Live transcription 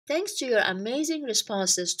Thanks to your amazing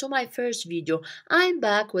responses to my first video, I'm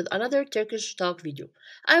back with another Turkish talk video.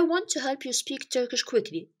 I want to help you speak Turkish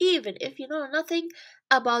quickly, even if you know nothing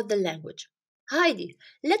about the language. Heidi,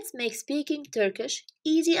 let's make speaking Turkish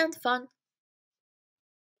easy and fun.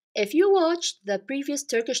 If you watched the previous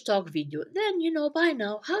Turkish talk video, then you know by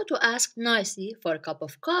now how to ask nicely for a cup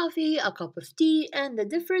of coffee, a cup of tea, and the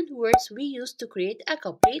different words we use to create a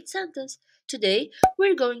complete sentence. Today,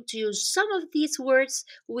 we're going to use some of these words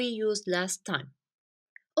we used last time.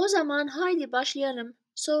 O zaman haydi başlayalım.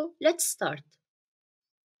 So, let's start.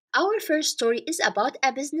 Our first story is about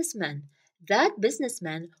a businessman. That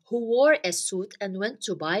businessman who wore a suit and went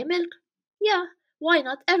to buy milk. Yeah, why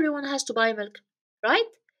not? Everyone has to buy milk, right?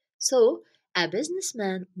 So, a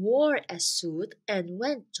businessman wore a suit and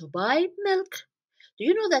went to buy milk. Do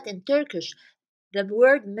you know that in Turkish, the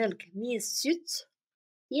word milk means süt?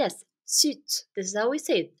 Yes, süt. This is how we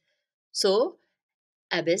say it. So,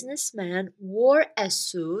 a businessman wore a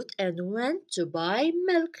suit and went to buy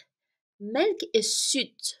milk. Milk is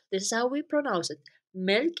süt. This is how we pronounce it.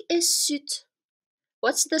 Milk is süt.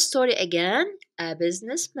 What's the story again? A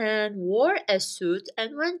businessman wore a suit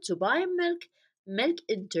and went to buy milk. Milk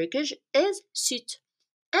in Turkish is süt.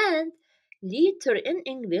 And liter in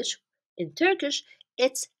English, in Turkish,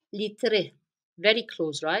 it's litre. Very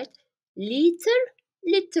close, right? Liter,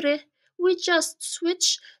 litre. We just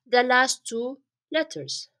switch the last two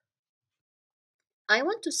letters. I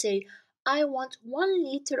want to say, I want 1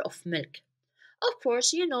 liter of milk. Of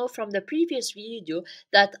course, you know from the previous video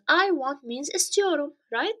that I want means istiyorum,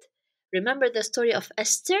 right? Remember the story of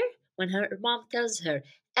Esther when her mom tells her,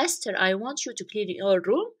 Esther, I want you to clean your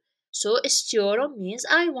room. So istiyorum means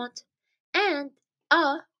I want. And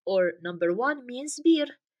a or number 1 means bir.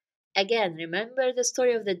 Again, remember the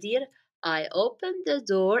story of the deer? I opened the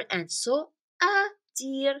door and saw a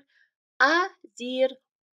deer. A deer,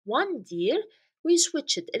 1 deer. We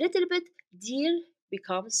switch it a little bit. Deer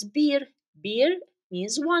becomes bir. Bir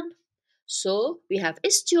means 1. So we have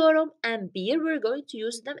istiyorum and bir. We're going to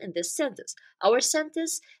use them in this sentence. Our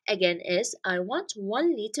sentence again is I want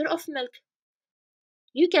 1 liter of milk.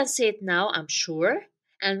 You can say it now, I'm sure.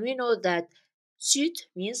 And we know that süt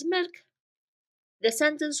means milk. The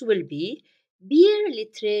sentence will be 1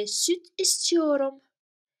 litre süt istiyorum.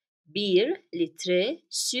 1 litre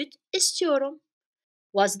süt istiyorum.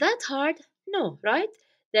 Was that hard? No, right?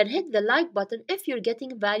 Then hit the like button if you're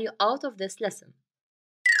getting value out of this lesson.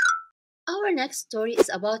 Our next story is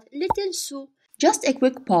about Little Sue. Just a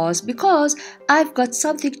quick pause because I've got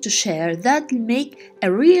something to share that will make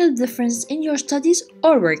a real difference in your studies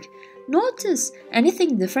or work. Notice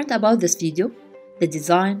anything different about this video? The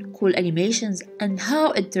design, cool animations, and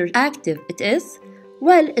how interactive it is?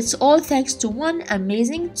 Well, it's all thanks to one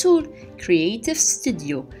amazing tool, Creative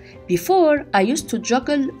Studio. Before, I used to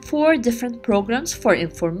juggle 4 different programs for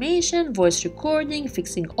information, voice recording,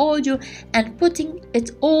 fixing audio, and putting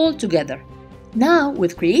it all together. Now,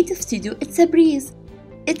 with Creative Studio, it's a breeze.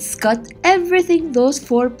 It's got everything those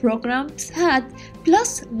 4 programs had,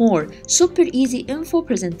 plus more. Super easy info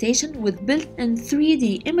presentation with built-in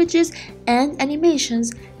 3D images and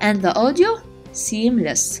animations, and the audio?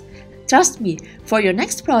 Seamless. Trust me, for your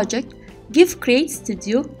next project, give Create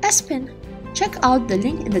Studio a spin. Check out the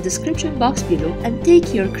link in the description box below and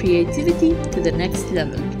take your creativity to the next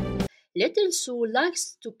level. Little Sue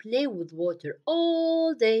likes to play with water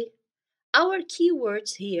all day. Our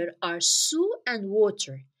keywords here are su and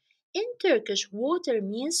water. In Turkish, water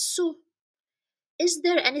means su. Is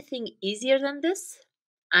there anything easier than this?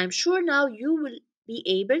 I'm sure now you will be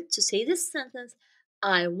able to say this sentence.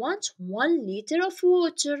 I want 1 liter of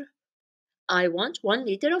water. I want 1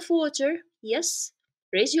 liter of water. Yes.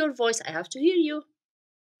 Raise your voice. I have to hear you.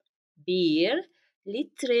 1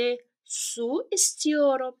 litre su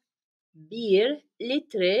istiyorum. 1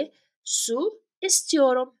 litre su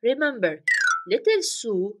istiyorum. Remember, Little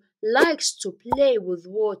Sue likes to play with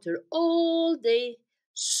water all day.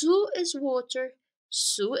 Su is water.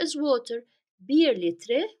 Su is water. 1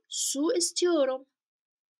 litre su istiyorum.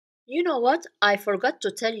 You know what? I forgot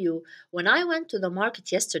to tell you. When I went to the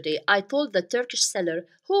market yesterday, I told the Turkish seller,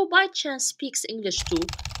 who by chance speaks English too,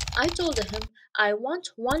 I told him I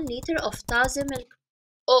want 1 liter of taze milk.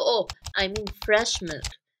 Oh, I mean fresh milk.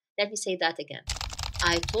 Let me say that again.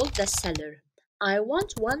 I told the seller, I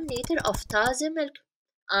want 1 liter of taze milk.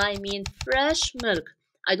 I mean fresh milk.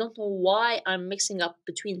 I don't know why I'm mixing up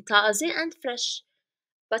between taze and fresh.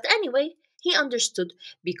 But anyway, he understood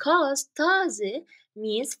because taze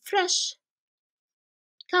means fresh.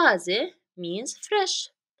 Taze means fresh.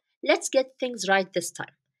 Let's get things right this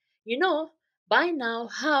time. You know by now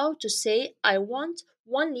how to say I want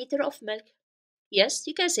 1 liter of milk. Yes,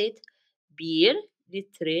 you can say it. Bir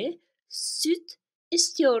litre süt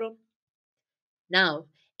istiyorum. Now,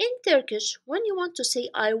 in Turkish, when you want to say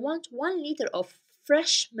I want 1 liter of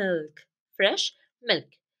fresh milk.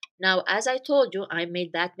 Now, as I told you, I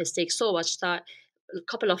made that mistake so much time, a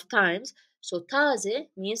couple of times. So taze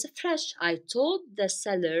means fresh. I told the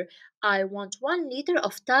seller I want 1 liter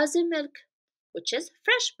of taze milk, which is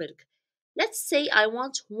fresh milk. Let's say I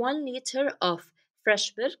want 1 liter of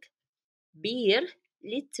fresh milk. Bir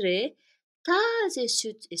litre taze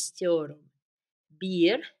süt istiyorum.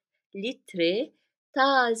 Bir litre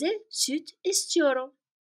taze süt istiyorum.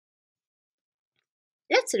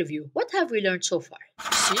 Let's review. What have we learned so far?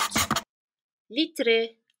 Süt,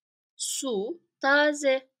 litre, su,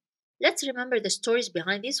 taze. Let's remember the stories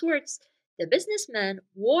behind these words. The businessman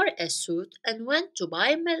wore a suit and went to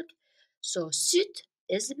buy milk. So süt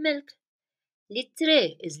is milk.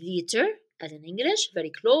 Litre is liter, as in English, very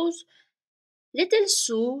close. Little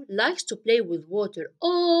Sue likes to play with water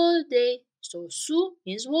all day, so Sue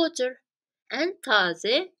means water. And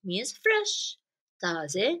taze means fresh.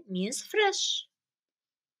 Taze means fresh.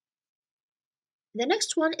 The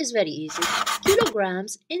next one is very easy.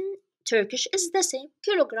 Kilograms in Turkish is the same,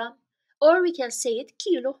 kilogram. Or we can say it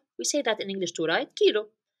kilo. We say that in English too, right? Kilo.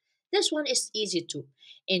 This one is easy too.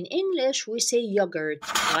 In English, we say yogurt,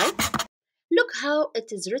 right? Look how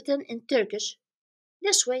it is written in Turkish.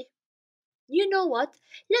 This way. You know what?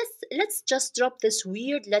 Let's just drop this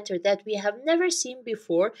weird letter that we have never seen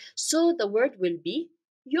before, so the word will be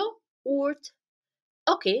yogurt.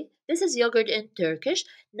 Okay, this is yogurt in Turkish.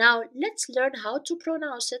 Now let's learn how to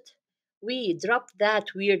pronounce it. We drop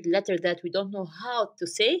that weird letter that we don't know how to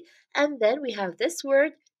say, and then we have this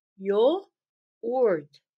word yogurt.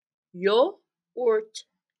 Yogurt.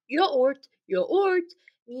 Yogurt. Yogurt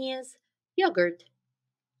means yogurt.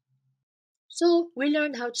 So we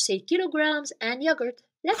learned how to say kilograms and yogurt.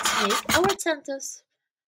 Let's make our sentence.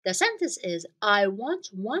 The sentence is I want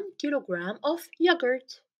 1 kilogram of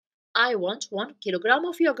yogurt. I want 1 kilogram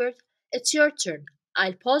of yogurt. It's your turn.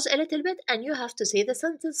 I'll pause a little bit and you have to say the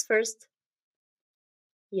sentence first.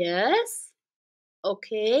 Yes?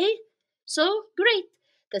 Okay. So great.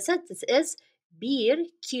 The sentence is Bir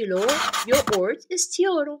kilo yoğurt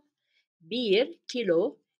istiyorum. Bir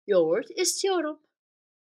kilo yoğurt istiyorum.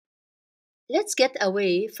 Let's get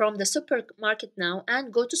away from the supermarket now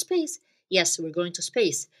and go to space. Yes, we're going to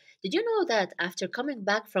space. Did you know that after coming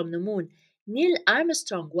back from the moon, Neil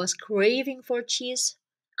Armstrong was craving for cheese?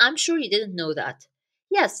 I'm sure you didn't know that.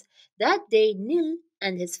 Yes, that day Neil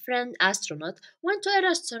and his friend astronaut went to a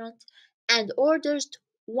restaurant and ordered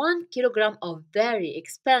 1 kilogram of very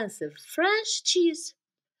expensive French cheese.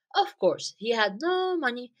 Of course, he had no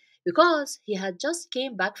money because he had just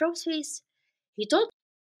came back from space. He told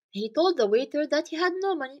he told the waiter that he had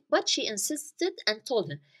no money, but she insisted and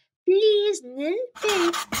told him, Please, Nil,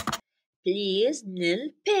 pay. Please, Nil,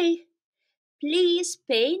 pay. Please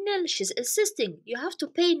pay Nil. She's insisting. You have to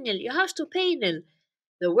pay Nil. You have to pay Nil.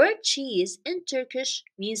 The word cheese in Turkish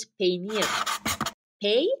means peynir.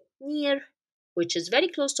 Peynir, which is very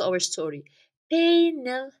close to our story.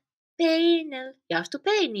 Peynir, peynir. You have to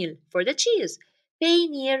pay Nil for the cheese.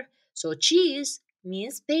 Peynir. So cheese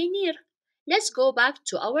means peynir. Let's go back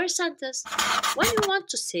to our sentence. When you want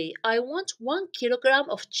to say, I want 1 kilogram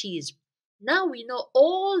of cheese, now we know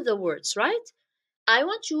all the words, right? I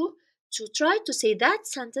want you to try to say that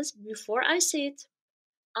sentence before I say it.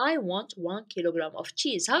 I want 1 kilogram of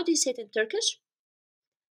cheese. How do you say it in Turkish?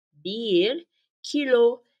 Bir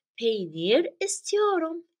kilo peynir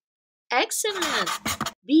istiyorum. Excellent.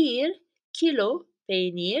 Bir kilo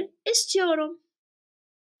peynir istiyorum.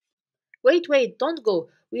 Wait, don't go.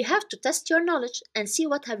 We have to test your knowledge and see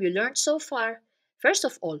what have you learned so far. First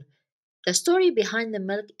of all, the story behind the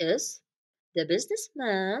milk is the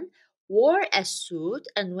businessman wore a suit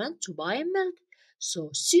and went to buy milk.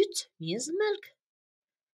 So süt means milk.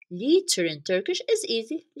 Liter in Turkish is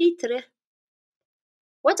easy, litre.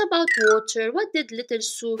 What about water? What did little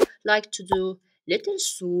Sue like to do? Little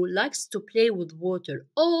Sue likes to play with water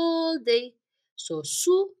all day. So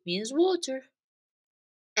Sue means water.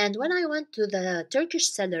 And when I went to the Turkish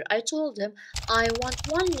seller, I told him I want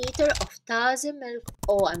 1 liter of taze milk.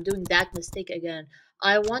 Oh, I'm doing that mistake again.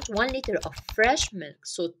 I want 1 liter of fresh milk.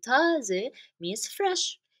 So taze means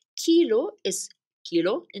fresh. Kilo is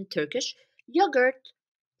kilo in Turkish. Yogurt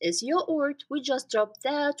is yogurt. We just dropped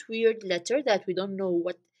that weird letter that we don't know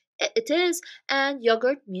what it is. And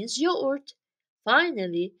yogurt means yogurt.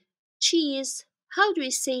 Finally, cheese. How do we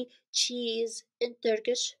say cheese in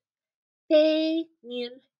Turkish?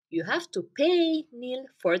 Peynir. You have to pay nil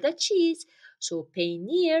for the cheese. So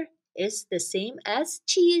peynir is the same as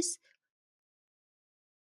cheese.